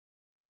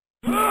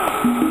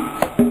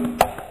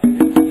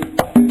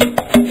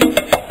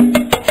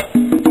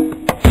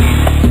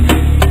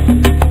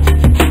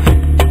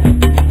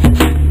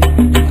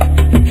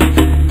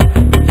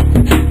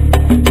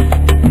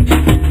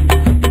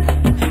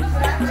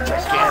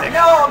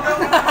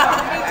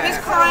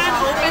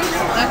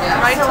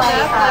right to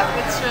left, left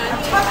it should.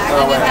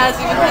 And it has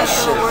even has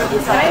little words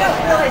inside.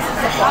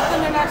 How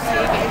come they're not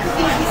saving?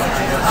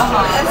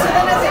 And so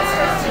then as it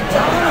starts to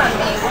dawn on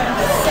me,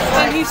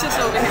 And he's just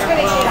over here.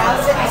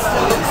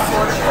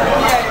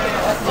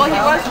 Well,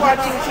 he was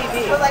watching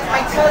TV. But like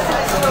my cousin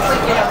is still like,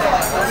 you know,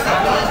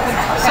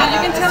 so you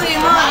can tell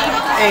Ay-mehn,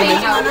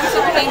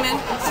 Ay-mehn,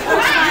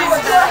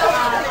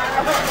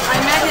 I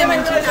met him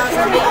in 2008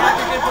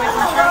 after Good Boys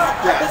and Show.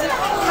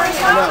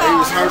 I know, he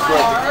was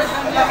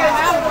heartbroken.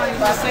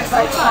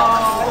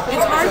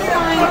 It's hard to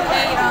find a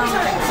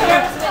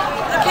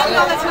Ken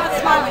doll that's not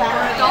smiling,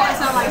 or a doll that's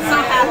not like so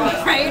happy,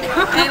 right?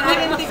 And I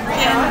didn't think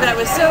Ken that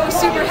was so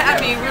super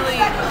happy really,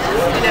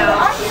 you know,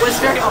 was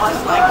very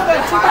awesome. Like,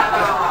 too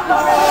happy.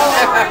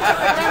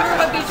 Remember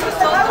what Beecher was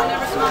told? Don't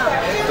ever smile.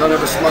 Don't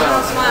ever smile.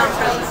 Don't smile,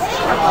 friends.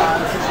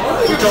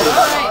 Who told us?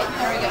 Right,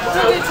 there we go.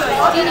 Who did tell you?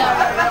 Dino.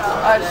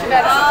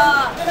 Shabetta.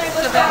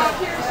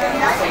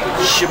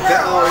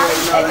 Shabetta.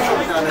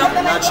 Oh, no,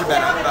 not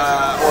Shabetta.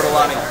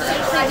 Ortolani.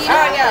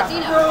 oh yeah.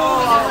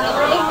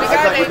 We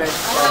got it.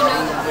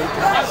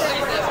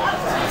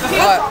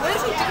 What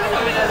is he doing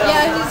over there?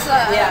 Yeah, he's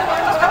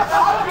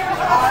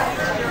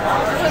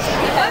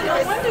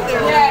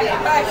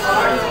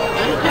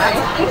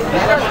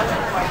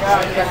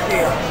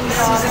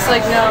He's just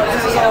like, no,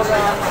 this is all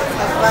wrong.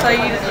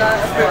 Saeed is not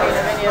approving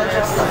of any of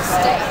this.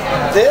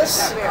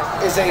 This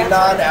is a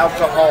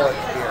non-alcoholic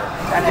beer.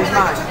 And there's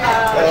mine.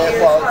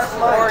 Well,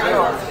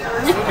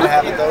 you can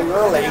have it though.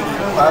 You're a lady.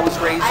 I was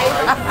raised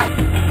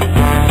right.